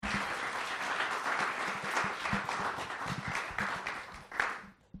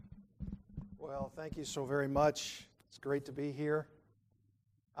Thank you so very much. It's great to be here.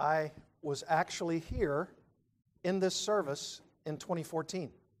 I was actually here in this service in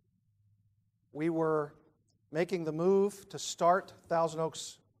 2014. We were making the move to start Thousand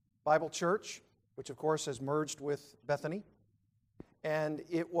Oaks Bible Church, which of course has merged with Bethany. And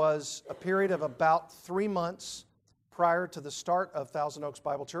it was a period of about 3 months prior to the start of Thousand Oaks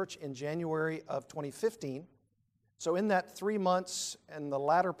Bible Church in January of 2015. So in that 3 months and the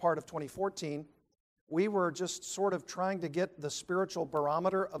latter part of 2014, we were just sort of trying to get the spiritual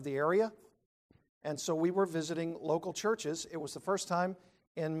barometer of the area. And so we were visiting local churches. It was the first time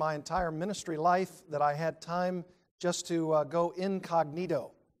in my entire ministry life that I had time just to go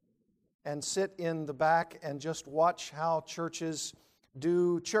incognito and sit in the back and just watch how churches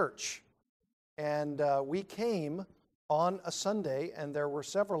do church. And we came on a Sunday, and there were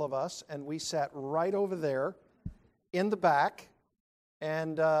several of us, and we sat right over there in the back,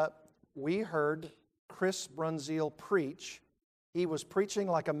 and we heard Chris Brunziel preach. He was preaching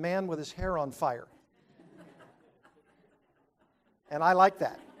like a man with his hair on fire. And I like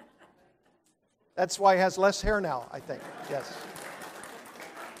that. That's why he has less hair now, I think. Yes.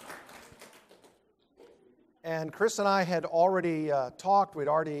 And Chris and I had already talked. We'd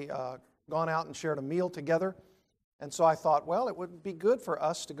already gone out and shared a meal together. And so I thought, well, it would be good for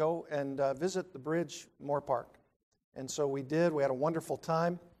us to go and visit the Bridge Moore Park. And so we did. We had a wonderful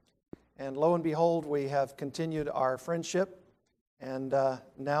time. And lo and behold, we have continued our friendship. And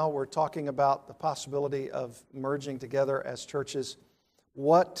now we're talking about the possibility of merging together as churches.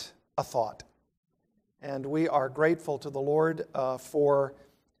 What a thought. And we are grateful to the Lord for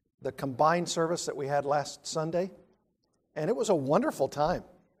the combined service that we had last Sunday. And it was a wonderful time.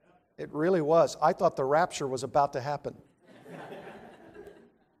 It really was. I thought the rapture was about to happen.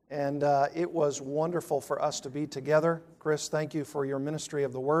 And it was wonderful for us to be together. Chris, thank you for your ministry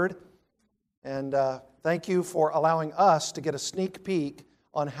of the Word. And thank you for allowing us to get a sneak peek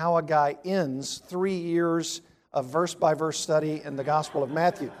on how a guy ends 3 years of verse-by-verse study in the Gospel of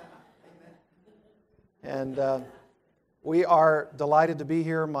Matthew. And we are delighted to be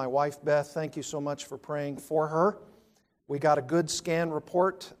here. My wife, Beth, thank you so much for praying for her. We got a good scan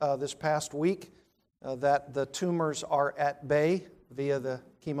report this past week that the tumors are at bay via the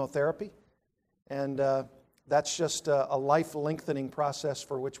chemotherapy. And that's just a life-lengthening process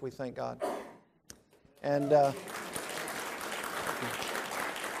for which we thank God. And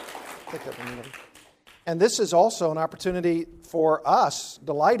this is also an opportunity for us,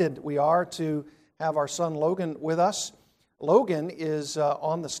 delighted we are, to have our son Logan with us. Logan is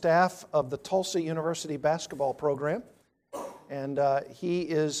on the staff of the Tulsa University basketball program, and he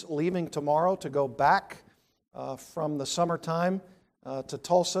is leaving tomorrow to go back from the summertime to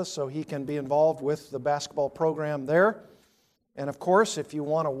Tulsa so he can be involved with the basketball program there. And of course, if you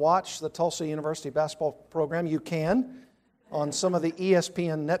want to watch the Tulsa University basketball program, you can on some of the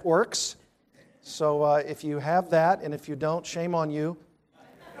ESPN networks. So if you have that, and if you don't, shame on you,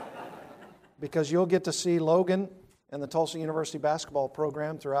 because you'll get to see Logan and the Tulsa University basketball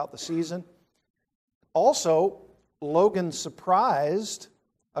program throughout the season. Also, Logan surprised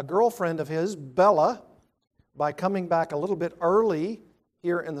a girlfriend of his, Bella, by coming back a little bit early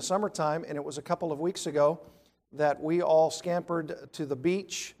here in the summertime, and it was a couple of weeks ago that we all scampered to the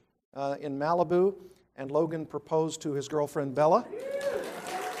beach in Malibu, and Logan proposed to his girlfriend, Bella.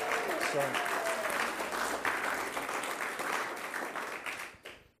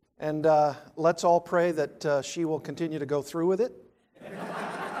 And let's all pray that she will continue to go through with it,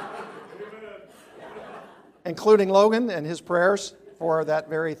 including Logan and his prayers for that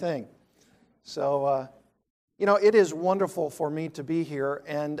very thing. So, it is wonderful for me to be here,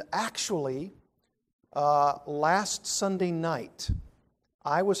 and actually, last Sunday night,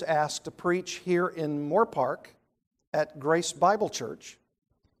 I was asked to preach here in Moore Park at Grace Bible Church.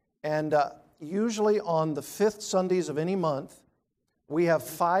 And usually on the 5th Sundays of any month, we have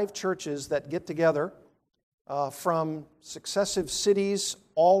 5 churches that get together from successive cities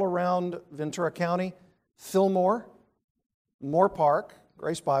all around Ventura County: Fillmore, Moore Park,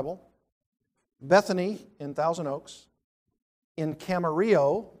 Grace Bible, Bethany in Thousand Oaks, in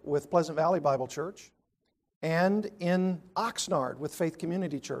Camarillo with Pleasant Valley Bible Church, and in Oxnard with Faith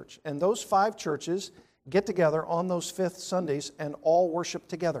Community Church. And those 5 churches get together on those 5th Sundays and all worship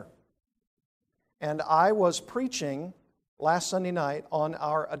together. And I was preaching last Sunday night on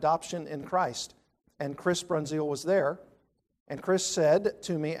our adoption in Christ, and Chris Brunziel was there. And Chris said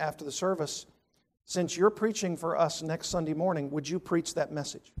to me after the service, "Since you're preaching for us next Sunday morning, would you preach that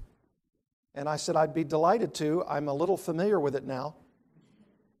message?" And I said, "I'd be delighted to. I'm a little familiar with it now."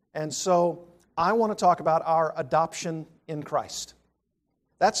 And so I want to talk about our adoption in Christ.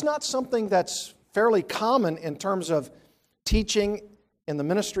 That's not something that's fairly common in terms of teaching in the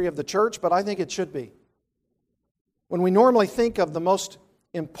ministry of the church, but I think it should be. When we normally think of the most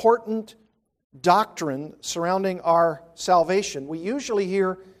important doctrine surrounding our salvation, we usually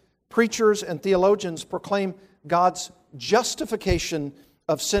hear preachers and theologians proclaim God's justification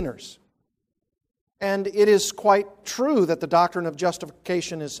of sinners. And it is quite true that the doctrine of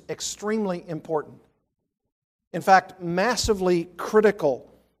justification is extremely important. In fact, massively critical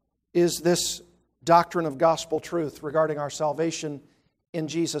is this doctrine of gospel truth regarding our salvation in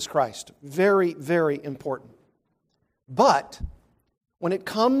Jesus Christ. Very, very important. But when it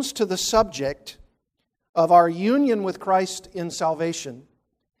comes to the subject of our union with Christ in salvation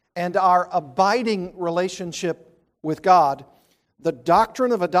and our abiding relationship with God, the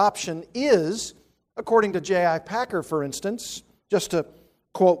doctrine of adoption is, according to J.I. Packer, for instance, just to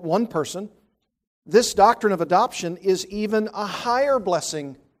quote one person, this doctrine of adoption is even a higher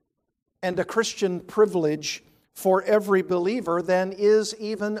blessing and a Christian privilege for every believer than is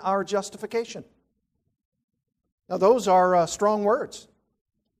even our justification. Now, those are strong words.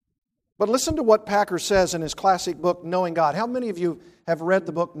 But listen to what Packer says in his classic book, Knowing God. How many of you have read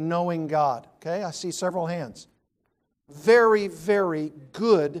the book Knowing God? Okay, I see several hands. Very, very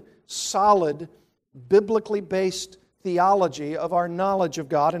good, solid, biblically based theology of our knowledge of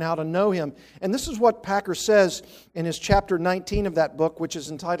God and how to know Him. And this is what Packer says in his chapter 19 of that book, which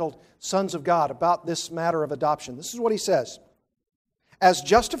is entitled Sons of God, about this matter of adoption. This is what he says. As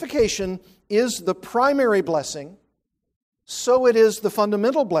justification is the primary blessing, so it is the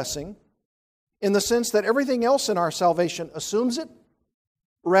fundamental blessing, in the sense that everything else in our salvation assumes it,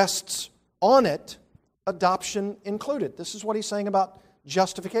 rests on it, adoption included. This is what he's saying about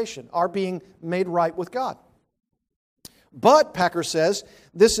justification, our being made right with God. But, Packer says,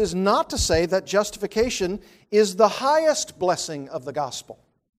 this is not to say that justification is the highest blessing of the gospel.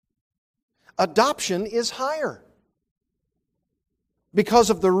 Adoption is higher because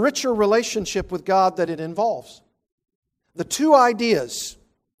of the richer relationship with God that it involves. The two ideas,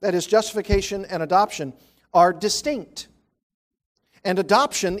 that is, justification and adoption, are distinct. And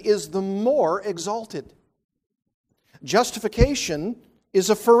adoption is the more exalted. Justification is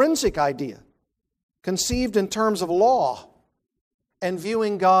a forensic idea, conceived in terms of law and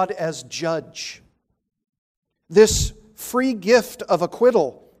viewing God as judge. This free gift of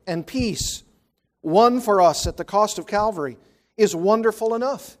acquittal and peace, won for us at the cost of Calvary, is wonderful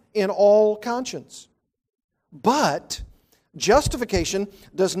enough in all conscience. But justification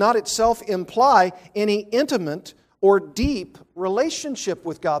does not itself imply any intimate or deep relationship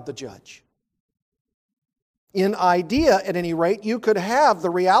with God the judge. In idea, at any rate, you could have the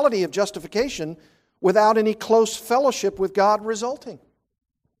reality of justification without any close fellowship with God resulting.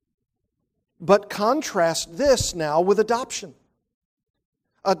 But contrast this now with adoption.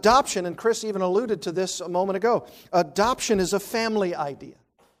 Adoption, and Chris even alluded to this a moment ago, adoption is a family idea,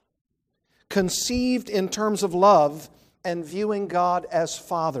 conceived in terms of love and viewing God as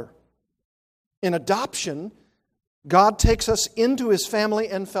Father. In adoption, God takes us into His family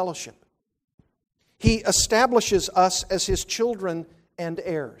and fellowship. He establishes us as His children and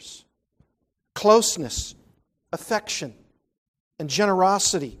heirs. Closeness, affection, and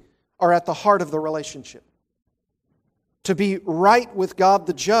generosity are at the heart of the relationship. To be right with God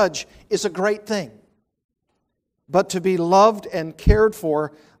the judge is a great thing. But to be loved and cared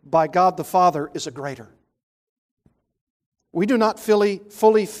for by God the Father is a greater. We do not fully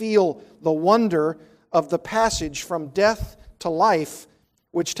feel the wonder of the passage from death to life,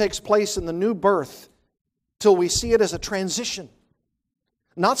 which takes place in the new birth, till we see it as a transition.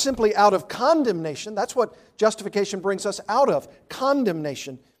 Not simply out of condemnation, that's what justification brings us out of,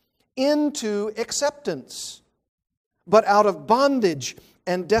 condemnation, into acceptance, but out of bondage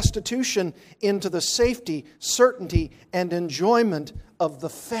and destitution into the safety, certainty, and enjoyment of the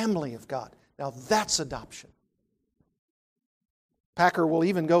family of God. Now that's adoption. Packer will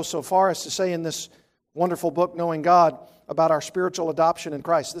even go so far as to say in this wonderful book, Knowing God, about our spiritual adoption in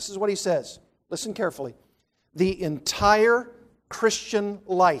Christ. This is what he says. Listen carefully. The entire Christian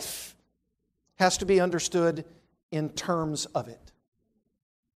life has to be understood in terms of it.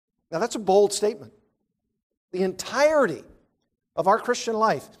 Now that's a bold statement. The entirety of our Christian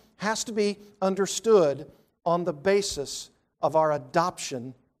life has to be understood on the basis of our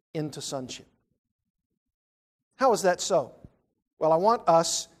adoption into sonship. How is that so? Well, I want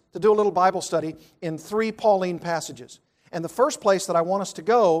us to do a little Bible study in 3 Pauline passages. And the first place that I want us to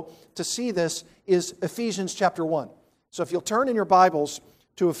go to see this is Ephesians chapter 1. So if you'll turn in your Bibles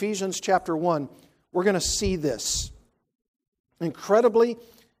to Ephesians chapter 1, we're going to see this incredibly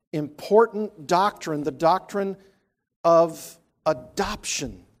important doctrine, the doctrine of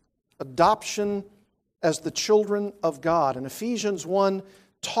adoption. Adoption as the children of God. And Ephesians 1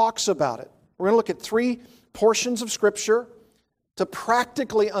 talks about it. We're going to look at 3 portions of Scripture to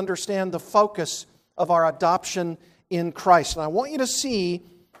practically understand the focus of our adoption in Christ. And I want you to see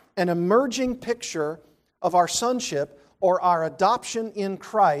an emerging picture of our sonship or our adoption in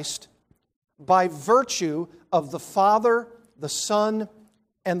Christ by virtue of the Father, the Son,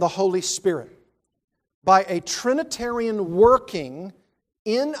 and the Holy Spirit. By a Trinitarian working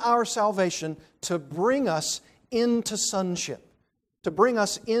in our salvation to bring us into sonship, to bring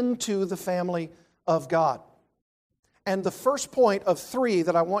us into the family of God. And the first point of 3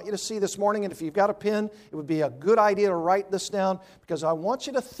 that I want you to see this morning, and if you've got a pen, it would be a good idea to write this down, because I want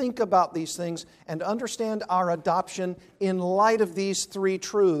you to think about these things and understand our adoption in light of these 3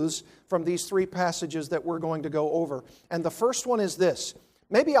 truths from these 3 passages that we're going to go over. And the first one is this.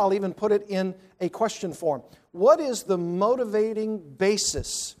 Maybe I'll even put it in a question form. What is the motivating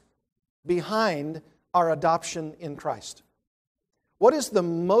basis behind our adoption in Christ? What is the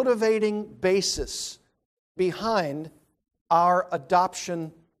motivating basis behind our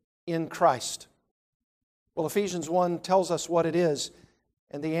adoption in Christ? Well, Ephesians 1 tells us what it is,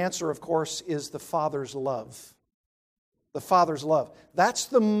 and the answer, of course, is the Father's love. The Father's love. That's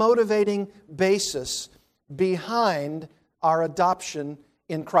the motivating basis behind our adoption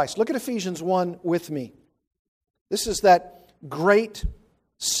in Christ. Look at Ephesians 1 with me. This is that great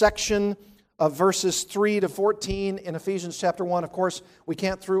section of verses 3 to 14 in Ephesians chapter 1. Of course, we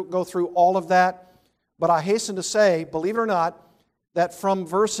can't go through all of that, but I hasten to say, believe it or not, that from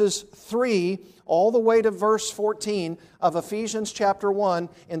verses 3 all the way to verse 14 of Ephesians chapter 1,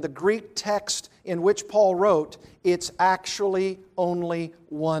 in the Greek text in which Paul wrote, it's actually only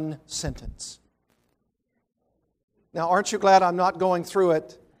one sentence. Now, aren't you glad I'm not going through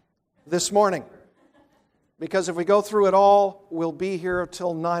it this morning? Because if we go through it all, we'll be here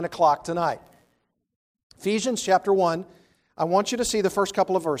till 9 o'clock tonight. Ephesians chapter 1, I want you to see the first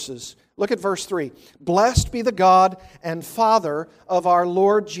couple of verses. Look at verse 3. Blessed be the God and Father of our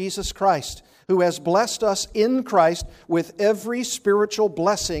Lord Jesus Christ, who has blessed us in Christ with every spiritual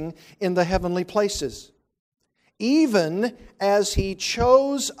blessing in the heavenly places, even as He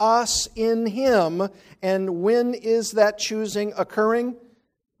chose us in Him. And when is that choosing occurring?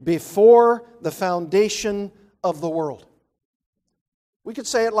 Before the foundation of the world. We could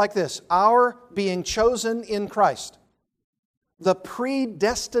say it like this: our being chosen in Christ, the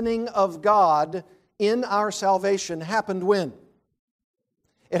predestining of God in our salvation happened when?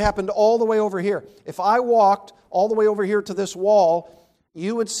 It happened all the way over here. If I walked all the way over here to this wall,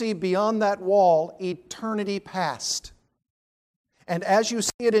 you would see beyond that wall eternity past. And as you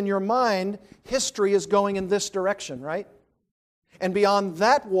see it in your mind, history is going in this direction, right? And beyond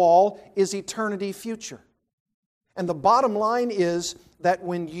that wall is eternity future. And the bottom line is that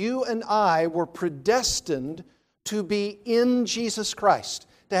when you and I were predestined to be in Jesus Christ,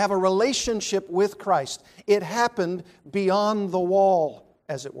 to have a relationship with Christ, it happened beyond the wall,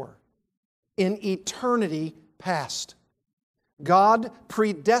 as it were, in eternity past. God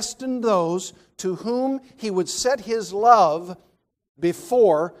predestined those to whom He would set His love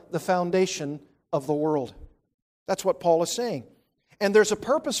before the foundation of the world. That's what Paul is saying. And there's a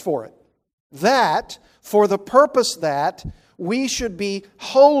purpose for it. That, for the purpose that we should be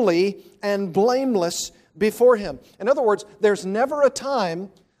holy and blameless before Him. In other words, there's never a time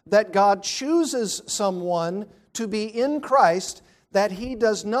that God chooses someone to be in Christ that He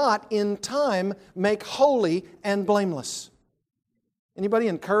does not in time make holy and blameless. Anybody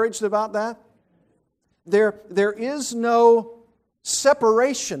encouraged about that? There is no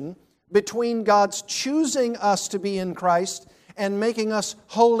separation between God's choosing us to be in Christ and making us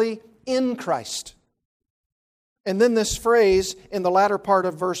holy in Christ. And then this phrase in the latter part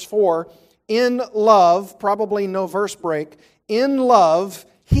of verse 4, in love, probably no verse break, in love,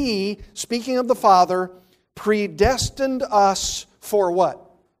 He, speaking of the Father, predestined us for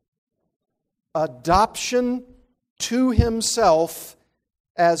what? Adoption to Himself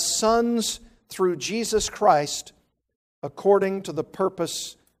as sons through Jesus Christ, according to the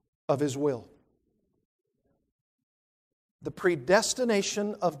purpose of His will. The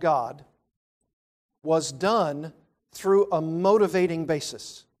predestination of God was done through a motivating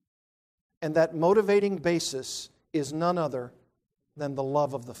basis. And that motivating basis is none other than the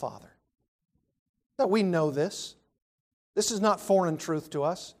love of the Father. Now, we know this. This is not foreign truth to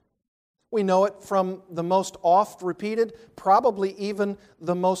us. We know it from the most oft-repeated, probably even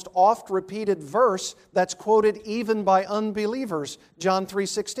the most oft-repeated verse that's quoted even by unbelievers, John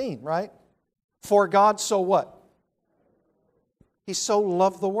 3:16, right? For God so what? He so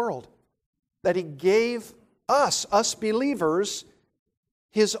loved the world that He gave us believers,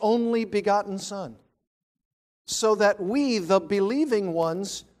 His only begotten Son, so that we, the believing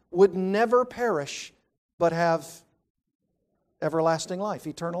ones, would never perish, but have everlasting life,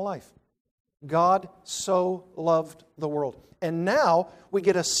 eternal life. God so loved the world. And now we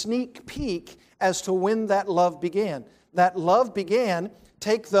get a sneak peek as to when that love began. That love began,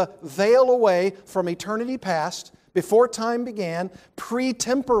 take the veil away from eternity past, before time began,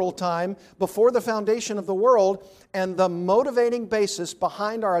 pre-temporal time, before the foundation of the world, and the motivating basis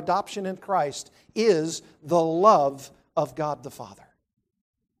behind our adoption in Christ is the love of God the Father.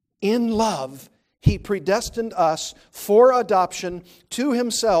 In love, He predestined us for adoption to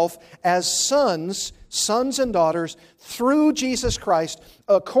Himself as sons and daughters through Jesus Christ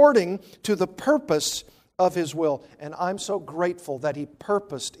according to the purpose of His will. And I'm so grateful that He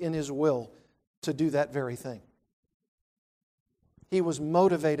purposed in His will to do that very thing. He was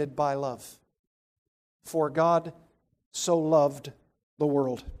motivated by love. For God so loved the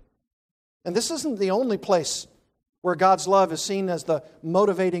world. And this isn't the only place where God's love is seen as the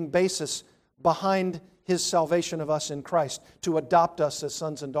motivating basis behind His salvation of us in Christ, to adopt us as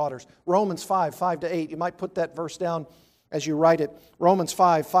sons and daughters. Romans 5, 5-8. You might put that verse down as you write it. Romans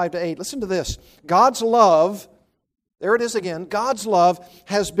 5, 5-8. Listen to this. God's love, there it is again, God's love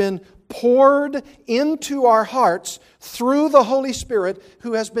has been poured into our hearts through the Holy Spirit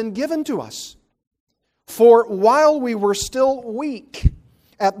who has been given to us. For while we were still weak,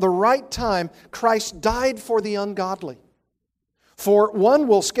 at the right time, Christ died for the ungodly. For one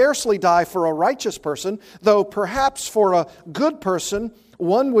will scarcely die for a righteous person, though perhaps for a good person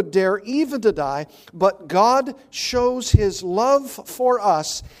one would dare even to die. But God shows His love for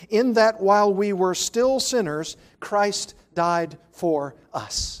us in that while we were still sinners, Christ died for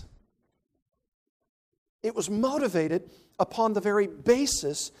us. It was motivated upon the very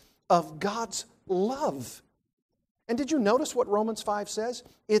basis of God's love. And did you notice what Romans 5 says?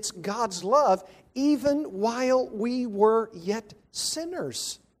 It's God's love even while we were yet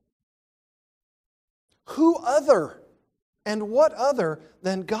sinners. Who other and what other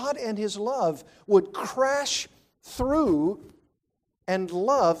than God and His love would crash through and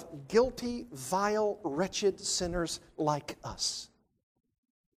love guilty, vile, wretched sinners like us?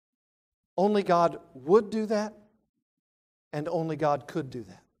 Only God would do that, and only God could do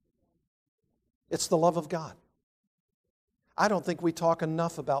that. It's the love of God. I don't think we talk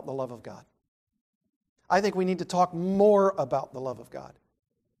enough about the love of God. I think we need to talk more about the love of God.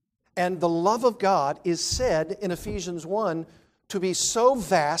 And the love of God is said in Ephesians 1 to be so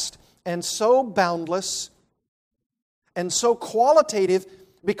vast and so boundless and so qualitative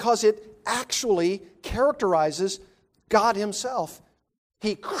because it actually characterizes God Himself.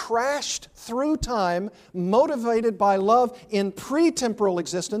 He crashed through time, motivated by love in pre-temporal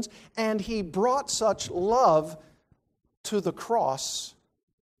existence, and He brought such love to the cross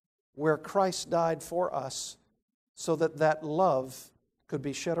where Christ died for us so that that love could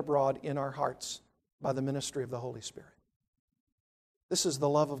be shed abroad in our hearts by the ministry of the Holy Spirit. This is the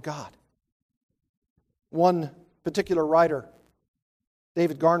love of God. One particular writer,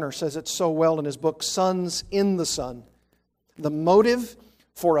 David Garner, says it so well in his book, Sons in the Son. The motive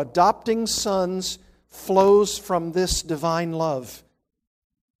for adopting sons flows from this divine love.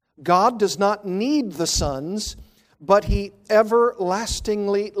 God does not need the sons, but He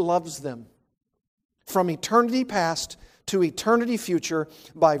everlastingly loves them from eternity past to eternity future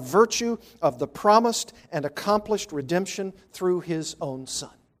by virtue of the promised and accomplished redemption through His own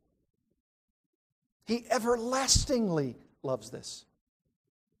Son. He everlastingly loves this.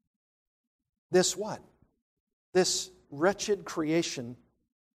 This what? This wretched creation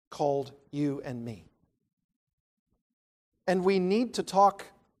called you and me. And we need to talk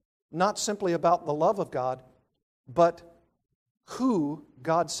not simply about the love of God, but who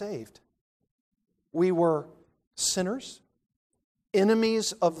God saved. We were sinners,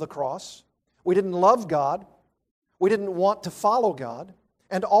 enemies of the cross. We didn't love God. We didn't want to follow God.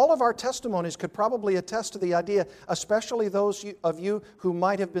 And all of our testimonies could probably attest to the idea, especially those of you who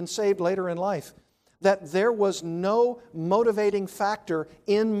might have been saved later in life, that there was no motivating factor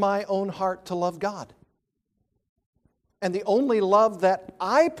in my own heart to love God. And the only love that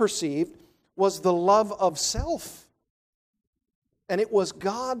I perceived was the love of self. And it was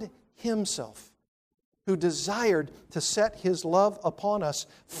God Himself who desired to set His love upon us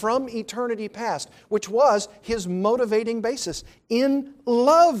from eternity past, which was His motivating basis. In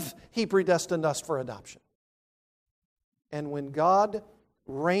love, He predestined us for adoption. And when God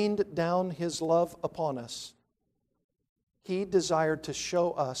rained down His love upon us, He desired to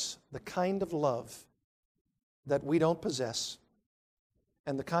show us the kind of love that we don't possess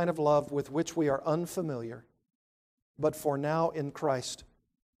and the kind of love with which we are unfamiliar. But for now in Christ,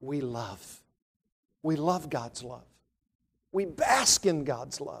 we love. We love God's love. We bask in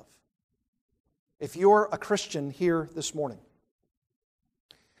God's love. If you're a Christian here this morning,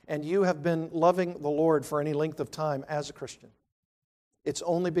 and you have been loving the Lord for any length of time as a Christian, it's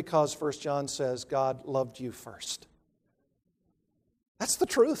only because 1 John says God loved you first. That's the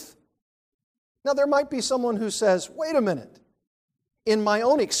truth. Now, there might be someone who says, wait a minute. In my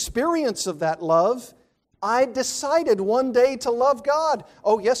own experience of that love, I decided one day to love God.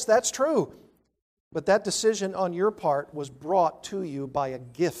 Oh, yes, that's true. But that decision on your part was brought to you by a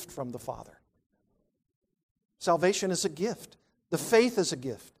gift from the Father. Salvation is a gift. The faith is a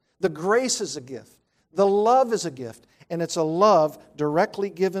gift. The grace is a gift. The love is a gift. And it's a love directly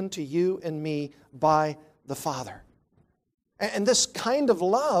given to you and me by the Father. And this kind of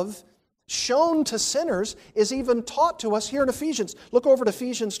love shown to sinners is even taught to us here in Ephesians. Look over to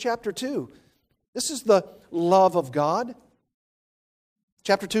Ephesians chapter 2. This is the love of God.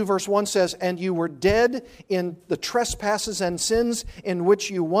 Chapter 2 verse 1 says, "And you were dead in the trespasses and sins in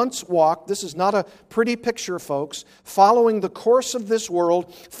which you once walked." This is not a pretty picture, folks. "Following the course of this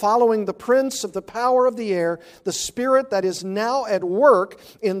world, following the prince of the power of the air, the spirit that is now at work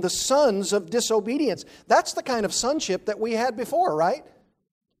in the sons of disobedience." That's the kind of sonship that we had before, right?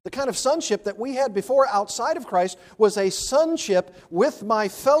 The kind of sonship that we had before outside of Christ was a sonship with my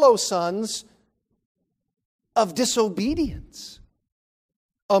fellow sons of disobedience,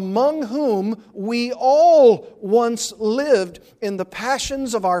 among whom we all once lived in the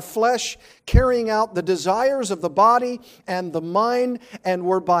passions of our flesh, carrying out the desires of the body and the mind, and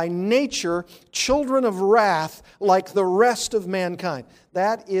were by nature children of wrath like the rest of mankind.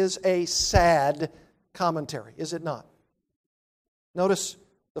 That is a sad commentary, is it not? Notice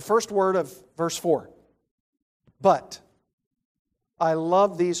the first word of verse 4. But. I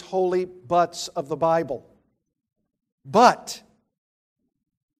love these holy buts of the Bible. But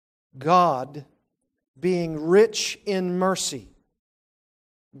God, being rich in mercy,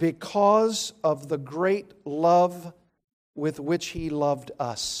 because of the great love with which He loved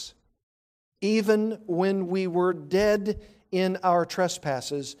us, even when we were dead in our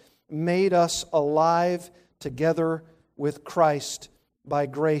trespasses, made us alive together with Christ. By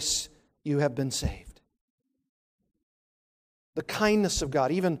grace you have been saved. The kindness of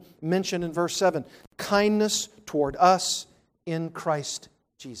God, even mentioned in verse 7, kindness toward us in Christ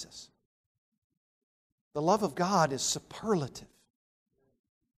Jesus. The love of God is superlative.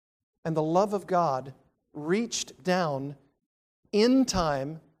 And the love of God reached down in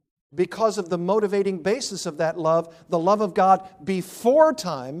time because of the motivating basis of that love, the love of God before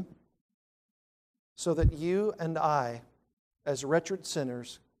time, so that you and I, as wretched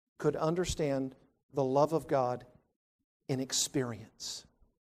sinners, could understand the love of God in experience.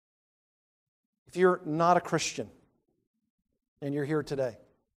 If you're not a Christian and you're here today,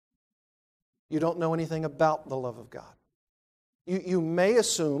 you don't know anything about the love of God. You may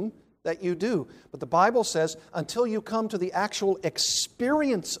assume that you do, but the Bible says until you come to the actual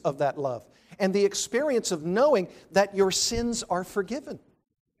experience of that love and the experience of knowing that your sins are forgiven,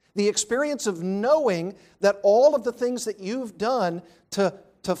 the experience of knowing that all of the things that you've done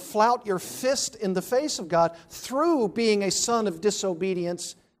to flout your fist in the face of God through being a son of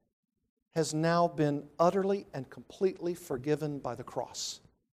disobedience has now been utterly and completely forgiven by the cross.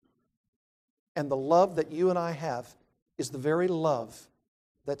 And the love that you and I have is the very love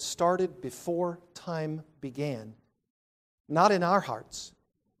that started before time began, not in our hearts,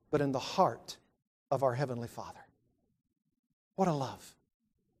 but in the heart of our Heavenly Father. What a love.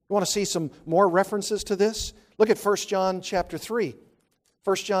 You want to see some more references to this? Look at 1 John chapter 3.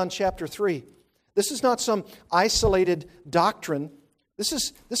 1 John chapter 3. This is not some isolated doctrine. This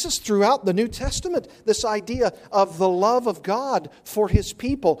is throughout the New Testament, this idea of the love of God for His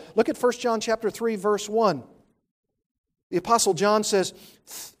people. Look at 1 John chapter 3, verse 1. The Apostle John says,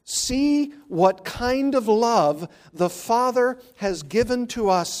 "See what kind of love the Father has given to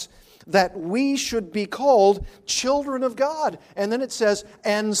us, that we should be called children of God." And then it says,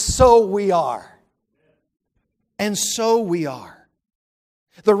 "And so we are." And so we are.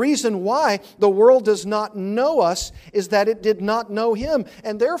 The reason why the world does not know us is that it did not know Him.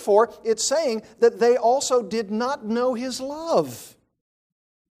 And therefore, it's saying that they also did not know His love.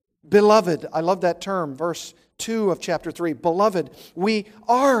 Beloved, I love that term, verse 2 of chapter 3. Beloved, we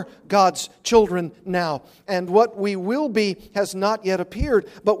are God's children now, and what we will be has not yet appeared,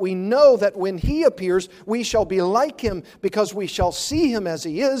 but we know that when He appears, we shall be like Him, because we shall see Him as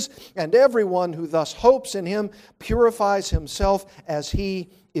He is, and everyone who thus hopes in Him purifies himself as He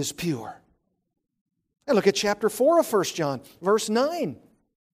is pure. And look at chapter 4 of 1 John, verse 9.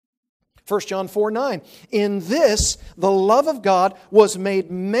 1 John 4:9. In this, the love of God was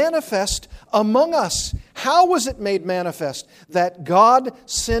made manifest among us. How was it made manifest? That God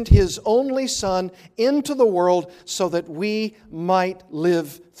sent His only Son into the world so that we might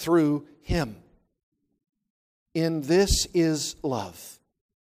live through Him. In this is love.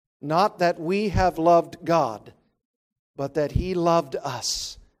 Not that we have loved God, but that He loved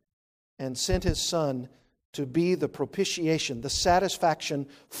us and sent His Son to be the propitiation, the satisfaction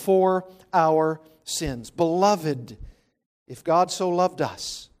for our sins. Beloved, if God so loved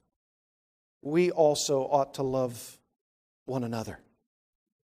us, we also ought to love one another.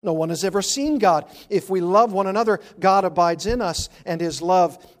 No one has ever seen God. If we love one another, God abides in us, and His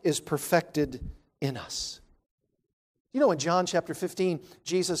love is perfected in us. You know, in John chapter 15,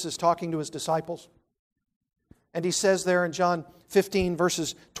 Jesus is talking to His disciples. And He says there in John 15,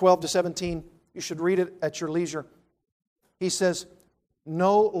 verses 12 to 17, you should read it at your leisure. He says,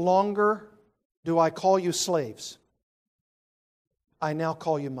 "No longer do I call you slaves. I now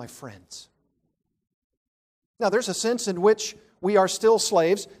call you my friends." Now, there's a sense in which we are still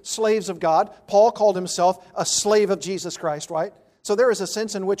slaves, slaves of God. Paul called himself a slave of Jesus Christ, right? So there is a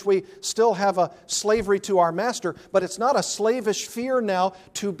sense in which we still have a slavery to our master, but it's not a slavish fear now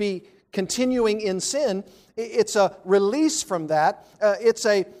to be continuing in sin. It's a release from that. It's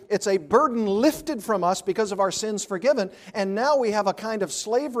a burden lifted from us because of our sins forgiven. And now we have a kind of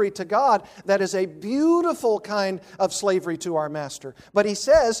slavery to God that is a beautiful kind of slavery to our master. But he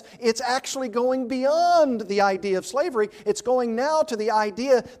says it's actually going beyond the idea of slavery. It's going now to the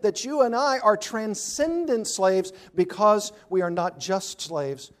idea that you and I are transcendent slaves because we are not just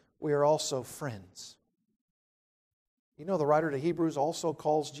slaves, we are also friends. You know, the writer to Hebrews also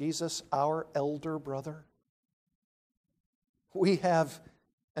calls Jesus our elder brother. We have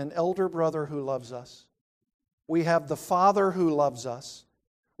an elder brother who loves us. We have the Father who loves us.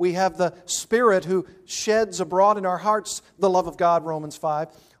 We have the Spirit who sheds abroad in our hearts the love of God, Romans 5.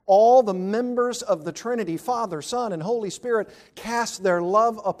 All the members of the Trinity, Father, Son, and Holy Spirit, cast their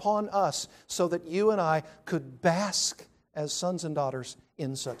love upon us so that you and I could bask as sons and daughters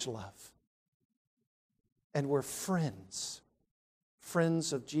in such love. And we're friends,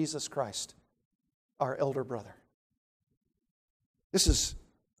 friends of Jesus Christ, our elder brother. This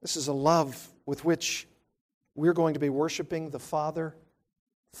is a love with which we're going to be worshiping the Father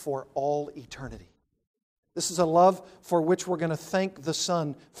for all eternity. This is a love for which we're going to thank the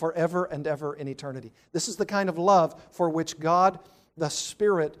Son forever and ever in eternity. This is the kind of love for which God, the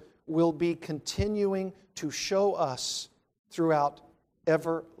Spirit, will be continuing to show us throughout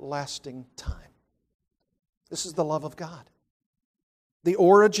everlasting time. This is the love of God. The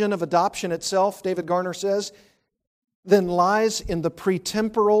origin of adoption itself, David Garner says, then lies in the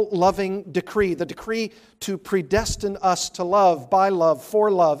pretemporal loving decree, the decree to predestine us to love, by love,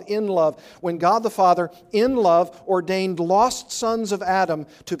 for love, in love, when God the Father, in love, ordained lost sons of Adam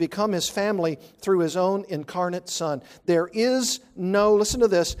to become His family through His own incarnate Son. There is no, listen to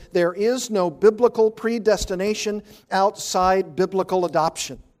this, there is no biblical predestination outside biblical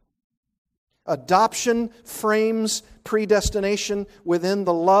adoption. Adoption frames predestination within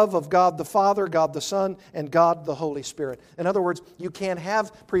the love of God the Father, God the Son, and God the Holy Spirit. In other words, you can't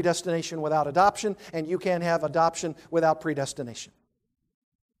have predestination without adoption, and you can't have adoption without predestination.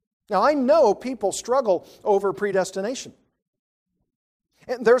 Now, I know people struggle over predestination.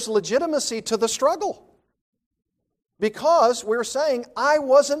 And there's legitimacy to the struggle. Because we're saying, I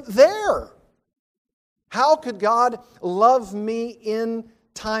wasn't there. How could God love me in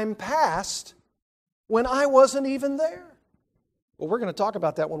time past when I wasn't even there? Well, we're going to talk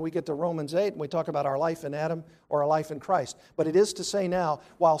about that when we get to Romans 8 and we talk about our life in Adam or our life in Christ. But it is to say now,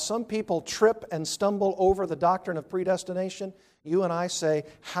 while some people trip and stumble over the doctrine of predestination, you and I say,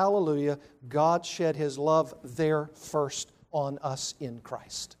 hallelujah, God shed His love there first on us in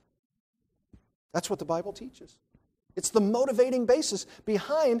Christ. That's what the Bible teaches. It's the motivating basis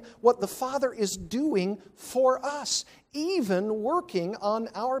behind what the Father is doing for us, even working on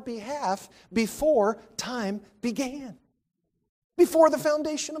our behalf before time began, before the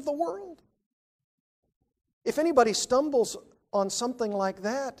foundation of the world. If anybody stumbles on something like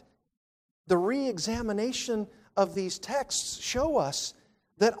that, the re-examination of these texts show us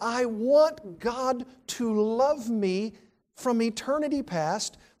that I want God to love me from eternity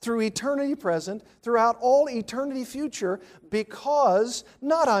past, through eternity present, throughout all eternity future, because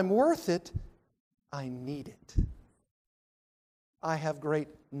not I'm worth it, I need it. I have great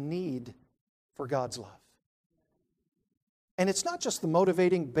need for God's love. And it's not just the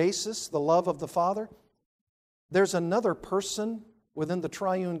motivating basis, the love of the Father. There's another person within the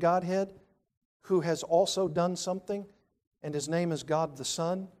triune Godhead who has also done something, and His name is God the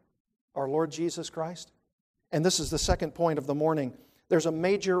Son. our Lord Jesus Christ. And this is the second point of the morning. There's a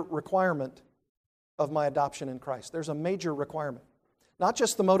major requirement of my adoption in Christ. There's a major requirement. Not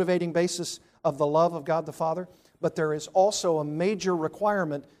just the motivating basis of the love of God the Father, but there is also a major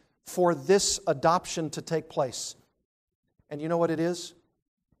requirement for this adoption to take place. And you know what it is?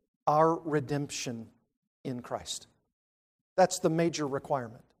 Our redemption in Christ. That's the major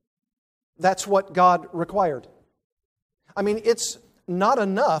requirement. That's what God required. I mean, it's not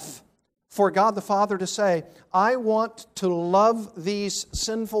enough for God the Father to say, I want to love these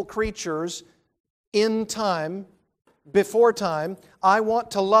sinful creatures in time, before time. I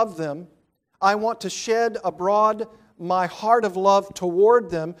want to love them. I want to shed abroad my heart of love toward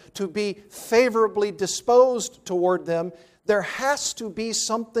them, to be favorably disposed toward them. There has to be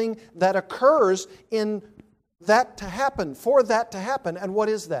something that occurs in that to happen, for that to happen. And what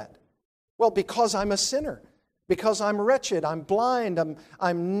is that? Well, because I'm a sinner. Because I'm wretched, I'm blind,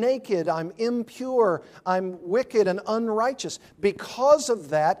 I'm naked, I'm impure, I'm wicked and unrighteous. Because of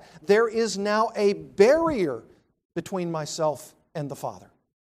that, there is now a barrier between myself and the Father.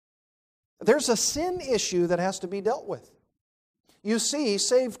 There's a sin issue that has to be dealt with. You see,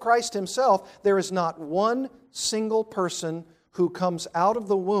 save Christ Himself, there is not one single person who comes out of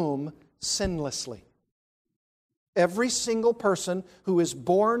the womb sinlessly. Every single person who is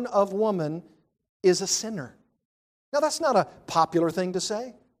born of woman is a sinner. Now, that's not a popular thing to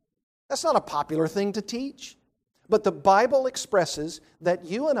say. That's not a popular thing to teach. But the Bible expresses that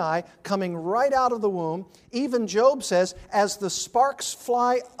you and I, coming right out of the womb, even Job says, as the sparks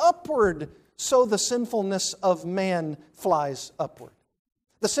fly upward, so the sinfulness of man flies upward.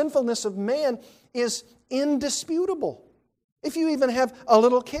 The sinfulness of man is indisputable. If you even have a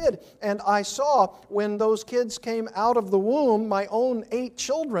little kid, and I saw when those kids came out of the womb, my own 8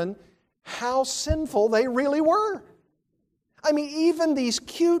 children, how sinful they really were. I mean, even these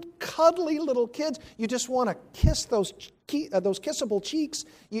cute, cuddly little kids, you just want to kiss those kissable cheeks.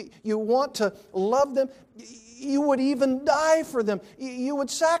 You want to love them. You would even die for them. You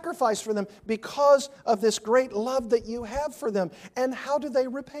would sacrifice for them because of this great love that you have for them. And how do they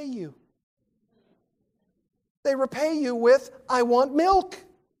repay you? They repay you with, I want milk.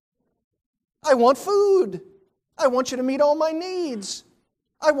 I want food. I want you to meet all my needs.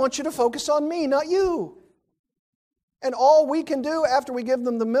 I want you to focus on me, not you. And all we can do after we give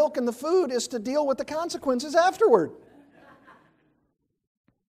them the milk and the food is to deal with the consequences afterward.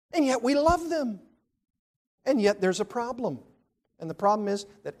 And yet we love them. And yet there's a problem. And the problem is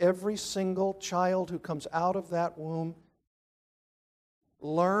that every single child who comes out of that womb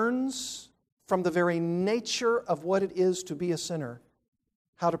learns from the very nature of what it is to be a sinner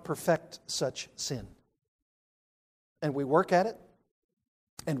how to perfect such sin. And we work at it,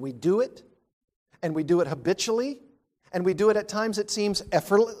 and we do it, and we do it habitually, and we do it at times it seems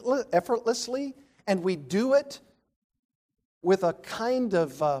effortlessly, and we do it with a kind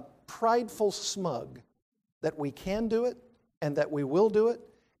of prideful smug that we can do it, and that we will do it,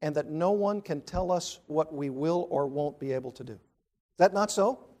 and that no one can tell us what we will or won't be able to do. Is that not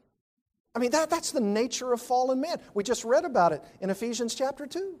so? I mean, that's the nature of fallen man. We just read about it in Ephesians chapter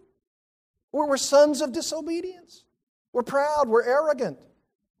 2. We're sons of disobedience. We're proud, we're arrogant.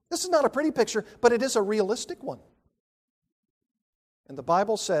 This is not a pretty picture, but it is a realistic one. And the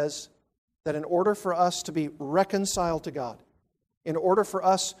Bible says that in order for us to be reconciled to God, in order for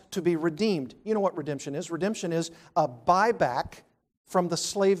us to be redeemed, you know what redemption is? Redemption is a buyback from the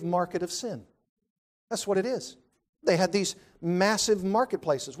slave market of sin. That's what it is. They had these massive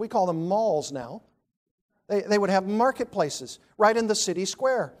marketplaces. We call them malls now. They would have marketplaces right in the city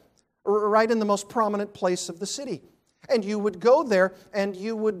square, right in the most prominent place of the city. And you would go there and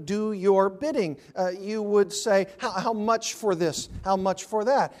you would do your bidding. You would say, how much for this? How much for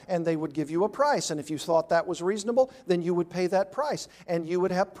that? And they would give you a price. And if you thought that was reasonable, then you would pay that price. And you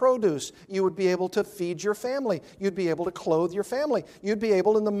would have produce. You would be able to feed your family. You'd be able to clothe your family. You'd be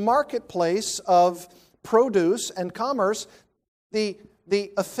able in the marketplace of produce and commerce, the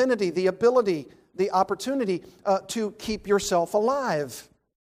affinity, the ability, the opportunity to keep yourself alive.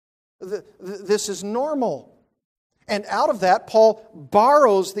 This is normal. And out of that, Paul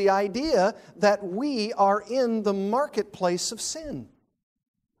borrows the idea that we are in the marketplace of sin.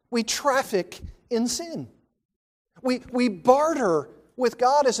 We traffic in sin. We barter with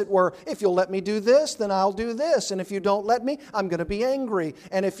God, as it were. If you'll let me do this, then I'll do this. And if you don't let me, I'm going to be angry.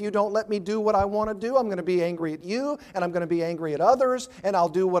 And if you don't let me do what I want to do, I'm going to be angry at you, and I'm going to be angry at others, and I'll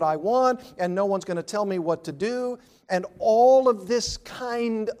do what I want, and no one's going to tell me what to do. And all of this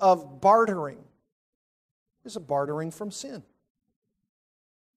kind of bartering is a bartering from sin.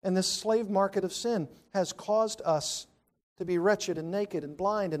 And this slave market of sin has caused us to be wretched and naked and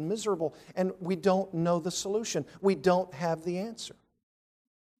blind and miserable, and we don't know the solution. We don't have the answer.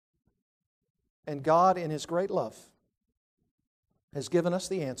 And God, in His great love, has given us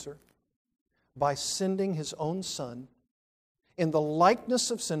the answer by sending His own Son in the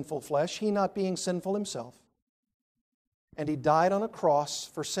likeness of sinful flesh, He not being sinful Himself. And He died on a cross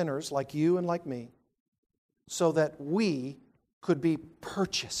for sinners like you and like me, so that we could be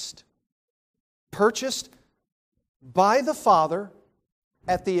purchased. Purchased by the Father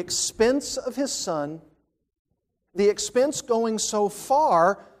at the expense of His Son, the expense going so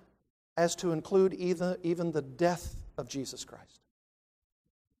far as to include even the death of Jesus Christ.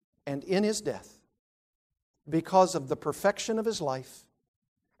 And in His death, because of the perfection of His life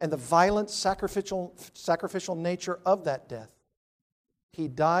and the violent sacrificial nature of that death, He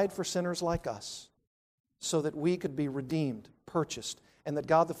died for sinners like us so that we could be redeemed, purchased, and that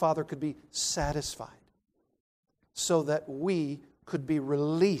God the Father could be satisfied, so that we could be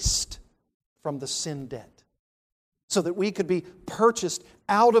released from the sin debt, so that we could be purchased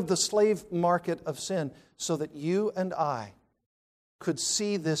out of the slave market of sin, so that you and I could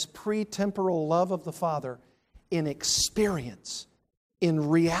see this pre-temporal love of the Father in experience, in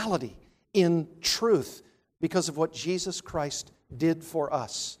reality, in truth, because of what Jesus Christ did for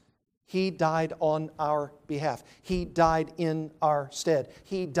us. He died on our behalf. He died in our stead.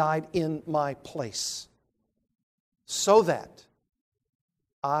 He died in my place, so that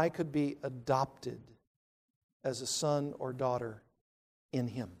I could be adopted as a son or daughter in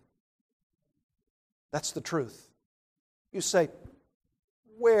Him. That's the truth. You say,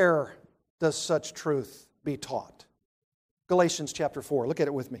 where does such truth be taught? Galatians chapter 4. Look at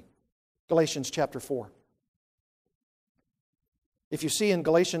it with me. Galatians chapter 4. If you see in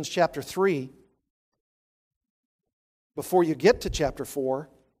Galatians chapter 3, before you get to chapter 4,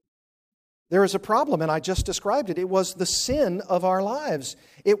 there is a problem, and I just described it. It was the sin of our lives.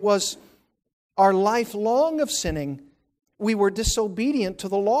 It was our life long of sinning. We were disobedient to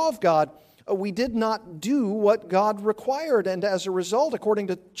the law of God. We did not do what God required, and as a result, according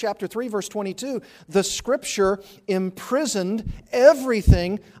to chapter 3, verse 22, the Scripture imprisoned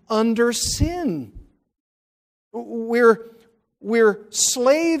everything under sin. We're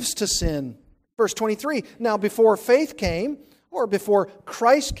slaves to sin. Verse 23, now before faith came, or before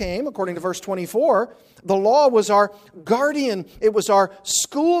Christ came, according to verse 24, the law was our guardian. It was our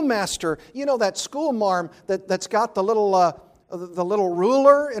schoolmaster. You know that school marm that's got the little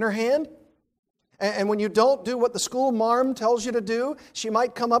ruler in her hand? And when you don't do what the school marm tells you to do, she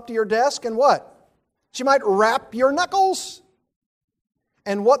might come up to your desk and what? She might rap your knuckles.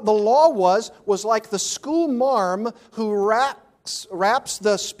 And what the law was like the school marm who wraps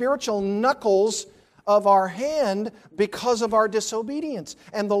the spiritual knuckles of our hand because of our disobedience.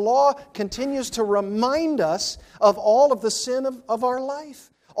 And the law continues to remind us of all of the sin of our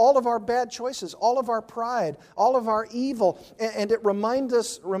life, all of our bad choices, all of our pride, all of our evil. And it reminds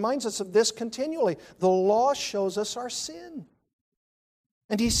us of this continually. The law shows us our sin.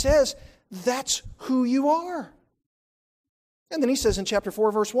 And he says, that's who you are. And then he says in chapter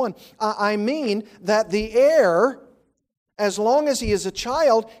 4, verse 1, I mean that the heir, as long as he is a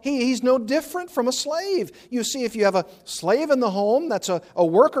child, he's no different from a slave. You see, if you have a slave in the home, that's a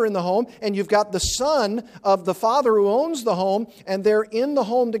worker in the home, and you've got the son of the father who owns the home, and they're in the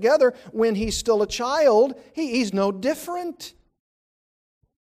home together, when he's still a child, he's no different.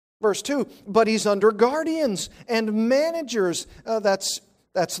 Verse 2, but he's under guardians and managers. That's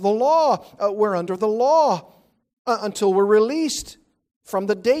the law. We're under the law until we're released from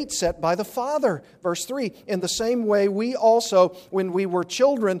the date set by the Father. Verse 3, in the same way we also, when we were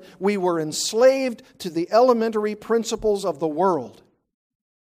children, we were enslaved to the elementary principles of the world.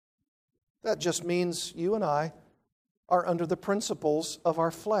 That just means you and I are under the principles of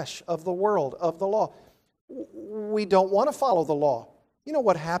our flesh, of the world, of the law. We don't want to follow the law. You know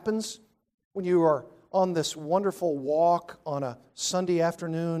what happens when you are on this wonderful walk on a Sunday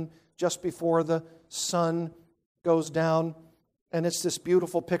afternoon just before the sun goes down? And it's this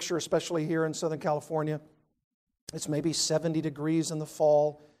beautiful picture, especially here in Southern California. It's maybe 70 degrees in the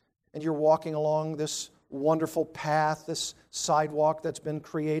fall, and you're walking along this wonderful path, this sidewalk that's been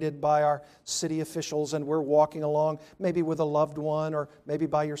created by our city officials, and we're walking along, maybe with a loved one or maybe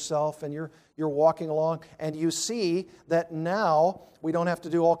by yourself, and you're walking along, and you see that now we don't have to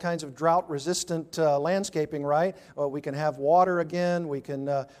do all kinds of drought-resistant landscaping, right? We can have water again, we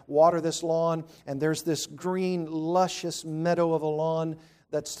can water this lawn, and there's this green, luscious meadow of a lawn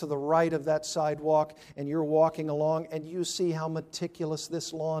that's to the right of that sidewalk, and you're walking along, and you see how meticulous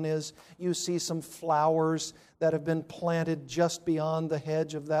this lawn is. You see some flowers that have been planted just beyond the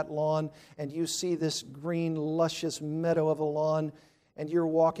hedge of that lawn, and you see this green, luscious meadow of a lawn, and you're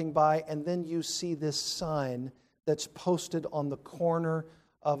walking by, and then you see this sign that's posted on the corner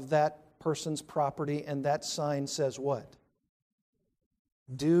of that person's property, and that sign says what?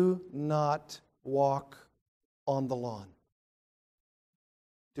 Do not walk on the lawn.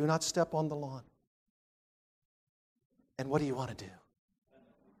 Do not step on the lawn. And what do you want to do?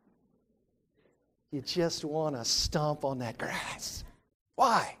 You just want to stomp on that grass.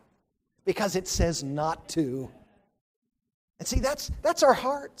 Why? Because it says not to. And see, that's our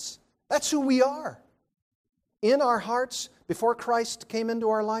hearts. That's who we are. In our hearts, before Christ came into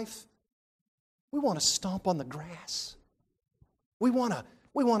our life, we want to stomp on the grass. We want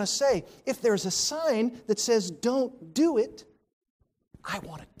to say, if there's a sign that says don't do it, I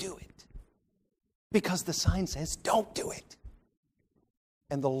want to do it. Because the sign says don't do it.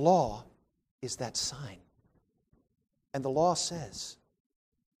 And the law is that sign. And the law says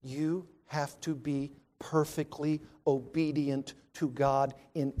you have to be perfectly obedient to God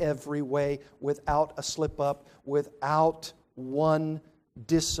in every way, without a slip-up, without one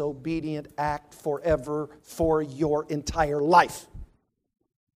disobedient act forever for your entire life.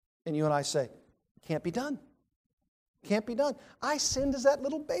 And you and I say, can't be done. Can't be done. I sinned as that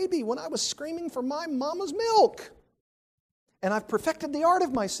little baby when I was screaming for my mama's milk. And I've perfected the art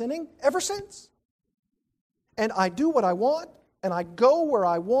of my sinning ever since. And I do what I want, and I go where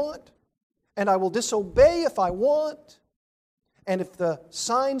I want, and I will disobey if I want. And if the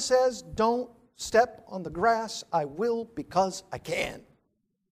sign says, don't step on the grass, I will because I can.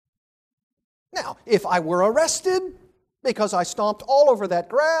 Now, if I were arrested because I stomped all over that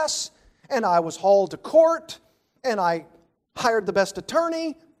grass, and I was hauled to court, and I hired the best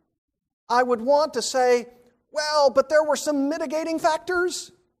attorney, I would want to say, well, but there were some mitigating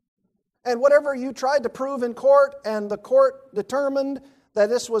factors. And whatever you tried to prove in court, and the court determined that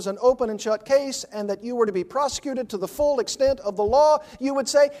this was an open and shut case and that you were to be prosecuted to the full extent of the law, you would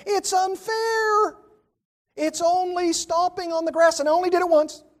say, it's unfair. It's only stomping on the grass, and I only did it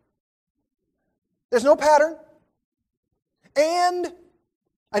once. There's no pattern. And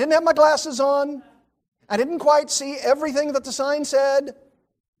I didn't have my glasses on. I didn't quite see everything that the sign said.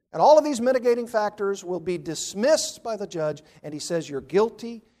 And all of these mitigating factors will be dismissed by the judge, and he says you're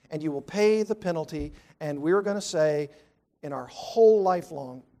guilty and you will pay the penalty. And we're going to say in our whole life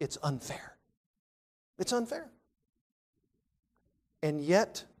long, it's unfair. It's unfair. And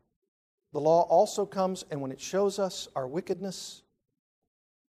yet, the law also comes, and when it shows us our wickedness,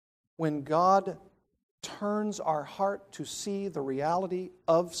 when God turns our heart to see the reality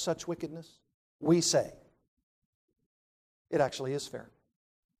of such wickedness, we say, it actually is fair.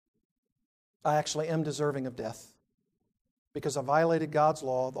 I actually am deserving of death because I violated God's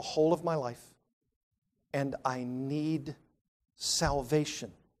law the whole of my life, and I need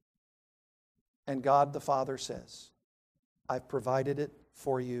salvation. And God the Father says, I've provided it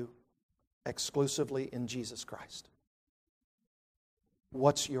for you exclusively in Jesus Christ.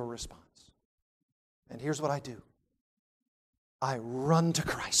 What's your response? And here's what I do. I run to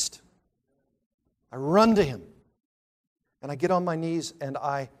Christ. I run to Him. And I get on my knees and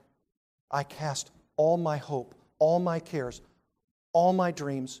I cast all my hope, all my cares, all my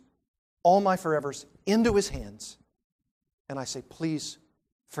dreams, all my forevers into His hands. And I say, please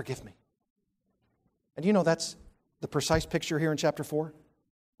forgive me. And you know that's the precise picture here in chapter 4.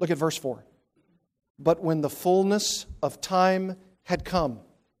 Look at verse 4. But when the fullness of time had come,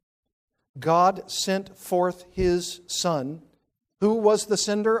 God sent forth His Son. Who was the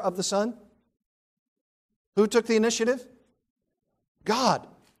sender of the Son? Who took the initiative? God.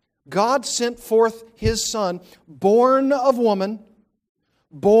 God sent forth His Son, born of woman,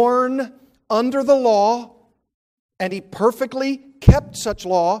 born under the law, and He perfectly kept such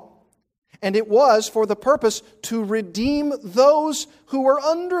law, and it was for the purpose to redeem those who were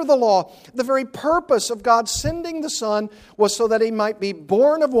under the law. The very purpose of God sending the Son was so that He might be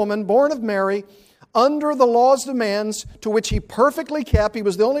born of woman, born of Mary, under the law's demands, to which He perfectly kept. He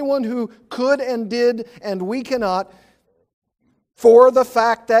was the only one who could and did, and we cannot, for the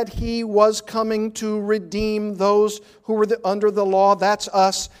fact that He was coming to redeem those who were under the law, that's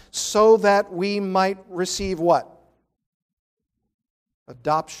us, so that we might receive what?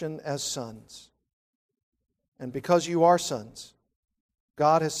 Adoption as sons. And because you are sons,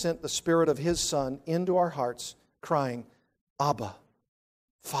 God has sent the Spirit of His Son into our hearts, crying, Abba,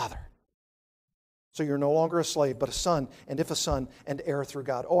 Father. So you're no longer a slave, but a son, and if a son, and heir through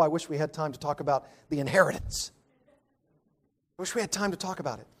God. Oh, I wish we had time to talk about the inheritance. I wish we had time to talk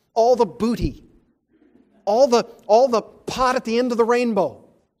about it. All the booty, all the pot at the end of the rainbow,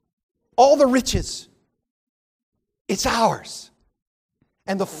 all the riches. It's ours.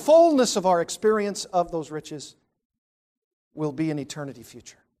 And the fullness of our experience of those riches will be an eternity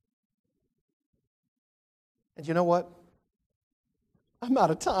future. And you know what? I'm out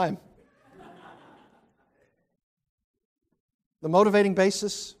of time. The motivating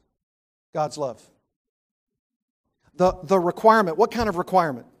basis, God's love. The requirement, what kind of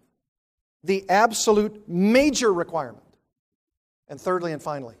requirement? The absolute major requirement. And thirdly and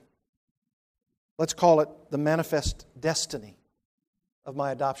finally, let's call it the manifest destiny of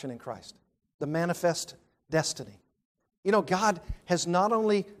my adoption in Christ. The manifest destiny. You know, God has not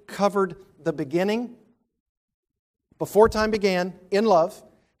only covered the beginning, before time began, in love.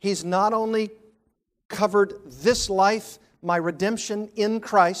 He's not only covered this life, my redemption in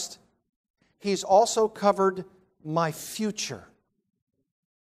Christ. He's also covered my future.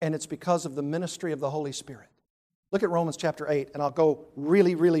 And it's because of the ministry of the Holy Spirit. Look at Romans chapter 8, and I'll go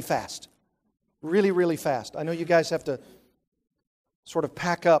really, really fast. Really, really fast. I know you guys have to sort of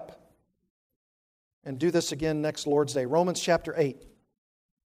pack up and do this again next Lord's Day. Romans chapter 8.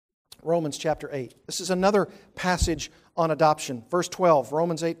 Romans chapter 8. This is another passage on adoption. Verse 12,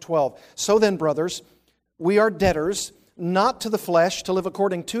 Romans 8:12. So then, brothers, we are debtors, not to the flesh, to live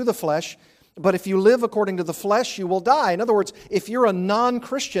according to the flesh. But if you live according to the flesh, you will die. In other words, if you're a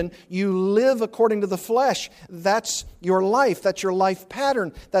non-Christian, you live according to the flesh. That's your life. That's your life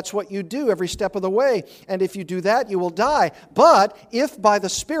pattern. That's what you do every step of the way. And if you do that, you will die. But if by the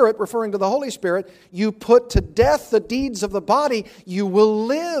Spirit, referring to the Holy Spirit, you put to death the deeds of the body, you will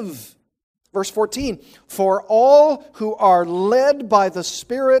live. Verse 14, for all who are led by the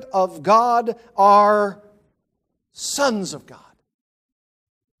Spirit of God are sons of God.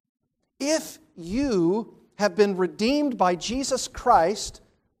 If you have been redeemed by Jesus Christ,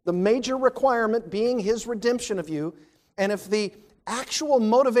 the major requirement being His redemption of you, and if the actual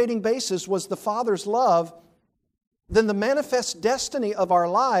motivating basis was the Father's love, then the manifest destiny of our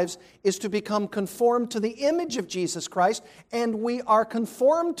lives is to become conformed to the image of Jesus Christ, and we are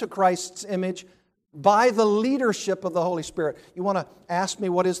conformed to Christ's image by the leadership of the Holy Spirit. You want to ask me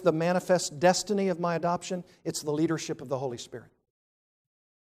what is the manifest destiny of my adoption? It's the leadership of the Holy Spirit.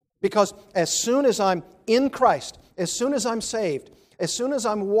 Because as soon as I'm in Christ, as soon as I'm saved, as soon as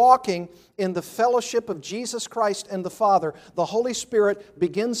I'm walking in the fellowship of Jesus Christ and the Father, the Holy Spirit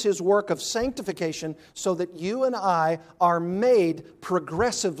begins His work of sanctification so that you and I are made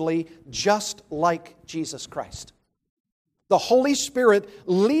progressively just like Jesus Christ. The Holy Spirit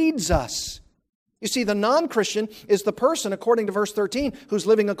leads us. You see, the non-Christian is the person, according to verse 13, who's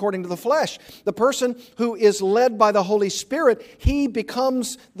living according to the flesh. The person who is led by the Holy Spirit, he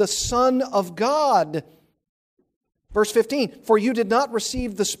becomes the Son of God. Verse 15, for you did not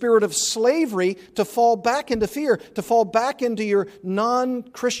receive the spirit of slavery to fall back into fear, to fall back into your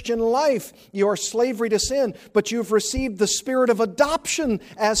non-Christian life, your slavery to sin, but you've received the spirit of adoption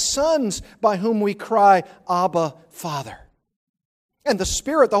as sons, by whom we cry, Abba, Father. And the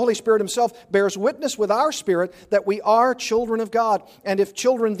Spirit, the Holy Spirit Himself, bears witness with our spirit that we are children of God. And if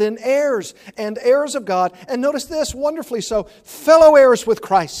children, then heirs, and heirs of God. And notice this, wonderfully so, fellow heirs with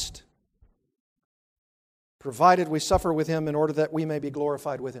Christ, provided we suffer with Him in order that we may be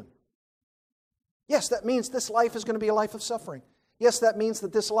glorified with Him. Yes, that means this life is going to be a life of suffering. Yes, that means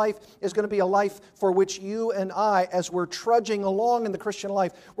that this life is going to be a life for which you and I, as we're trudging along in the Christian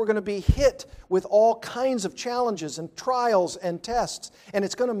life, we're going to be hit with all kinds of challenges and trials and tests. And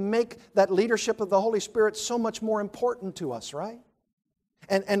it's going to make that leadership of the Holy Spirit so much more important to us, right?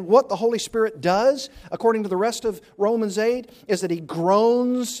 And what the Holy Spirit does, according to the rest of Romans 8, is that He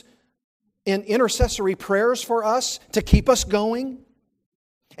groans in intercessory prayers for us to keep us going.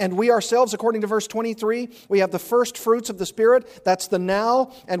 And we ourselves, according to verse 23, we have the first fruits of the Spirit. That's the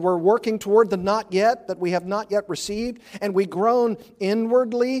now, and we're working toward the not yet that we have not yet received. And we groan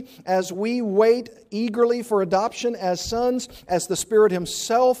inwardly as we wait eagerly for adoption as sons, as the Spirit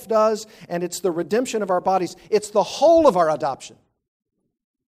Himself does. And it's the redemption of our bodies. It's the whole of our adoption.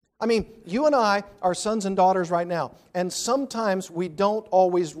 I mean, you and I are sons and daughters right now. And sometimes we don't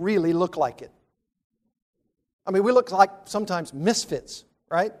always really look like it. I mean, we look like sometimes misfits.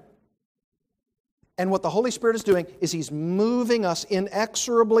 Right? And what the Holy Spirit is doing is He's moving us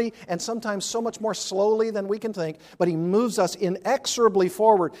inexorably, and sometimes so much more slowly than we can think, but He moves us inexorably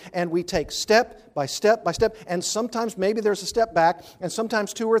forward, and we take step by step by step, and sometimes maybe there's a step back, and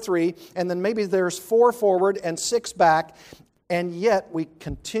sometimes 2 or 3, and then maybe there's 4 forward and 6 back, and yet we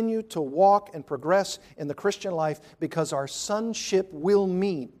continue to walk and progress in the Christian life because our sonship will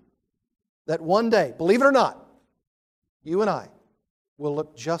mean that one day, believe it or not, you and I will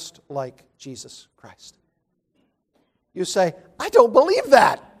look just like Jesus Christ. You say, I don't believe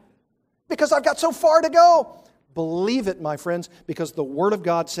that because I've got so far to go. Believe it, my friends, because the Word of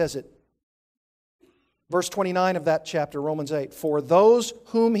God says it. Verse 29 of that chapter, Romans 8. For those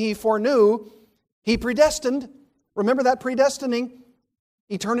whom He foreknew, He predestined. Remember that predestining?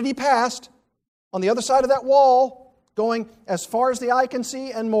 Eternity past, on the other side of that wall, going as far as the eye can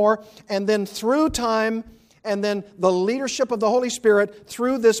see and more, and then through time, and then the leadership of the Holy Spirit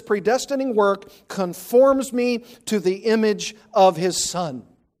through this predestining work conforms me to the image of His Son.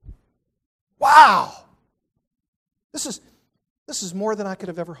 Wow! This is more than I could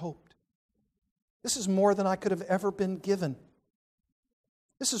have ever hoped. This is more than I could have ever been given.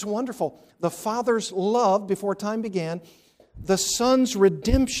 This is wonderful. The Father's love before time began, the Son's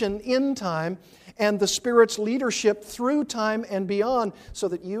redemption in time, and the Spirit's leadership through time and beyond, so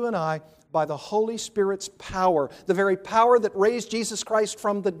that you and I, by the Holy Spirit's power, the very power that raised Jesus Christ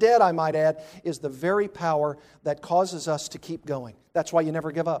from the dead, I might add, is the very power that causes us to keep going. That's why you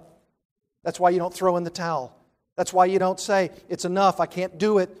never give up. That's why you don't throw in the towel. That's why you don't say, it's enough, I can't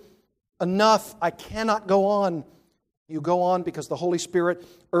do it. Enough, I cannot go on. You go on because the Holy Spirit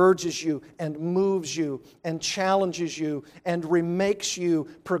urges you and moves you and challenges you and remakes you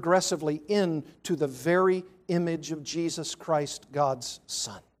progressively into the very image of Jesus Christ, God's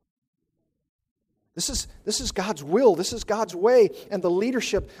Son. This is God's will. This is God's way. And the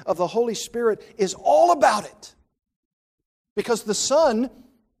leadership of the Holy Spirit is all about it. Because the Son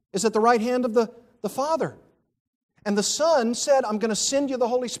is at the right hand of the Father. And the Son said, I'm going to send you the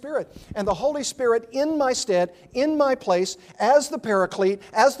Holy Spirit. And the Holy Spirit in my stead, in my place, as the Paraclete,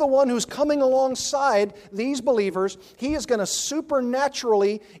 as the one who's coming alongside these believers, He is going to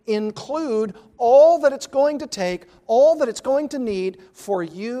supernaturally include all that it's going to take, all that it's going to need for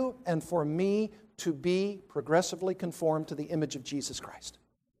you and for me to be progressively conformed to the image of Jesus Christ.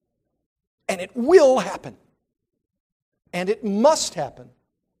 And it will happen. And it must happen.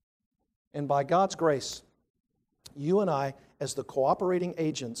 And by God's grace, you and I, as the cooperating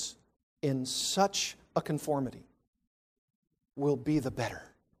agents in such a conformity, will be the better,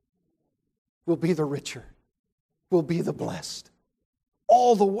 will be the richer, will be the blessed,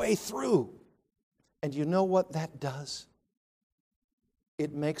 all the way through. And you know what that does?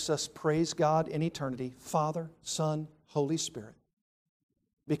 It makes us praise God in eternity, Father, Son, Holy Spirit,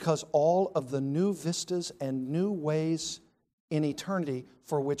 because all of the new vistas and new ways in eternity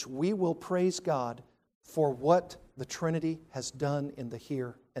for which we will praise God for what the Trinity has done in the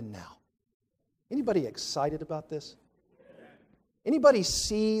here and now. Anybody excited about this? Anybody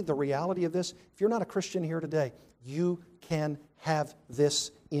see the reality of this? If you're not a Christian here today, you can have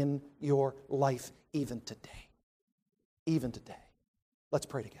this in your life even today. Even today. Let's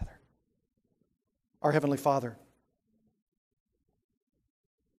pray together. Our Heavenly Father,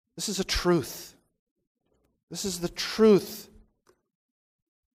 this is a truth. This is the truth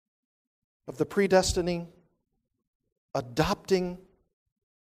of the predestining, adopting,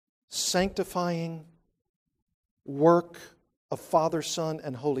 sanctifying work of Father, Son,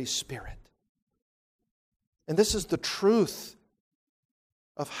 and Holy Spirit. And this is the truth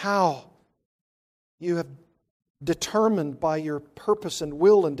of how you have determined by your purpose and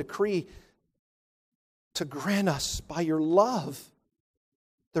will and decree to grant us by your love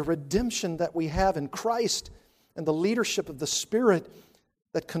the redemption that we have in Christ and the leadership of the Spirit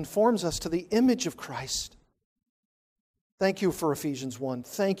that conforms us to the image of Christ. Thank you for Ephesians 1.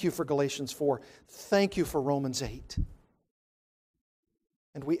 Thank you for Galatians 4. Thank you for Romans 8.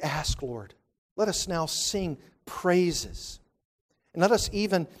 And we ask, Lord, let us now sing praises. And let us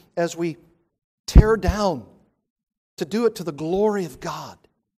even, as we tear down, to do it to the glory of God.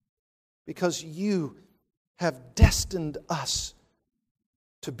 Because you have destined us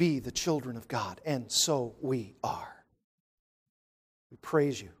to be the children of God. And so we are. We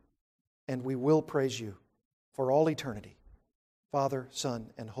praise you, and we will praise you for all eternity. Father,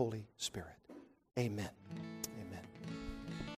 Son, and Holy Spirit. Amen.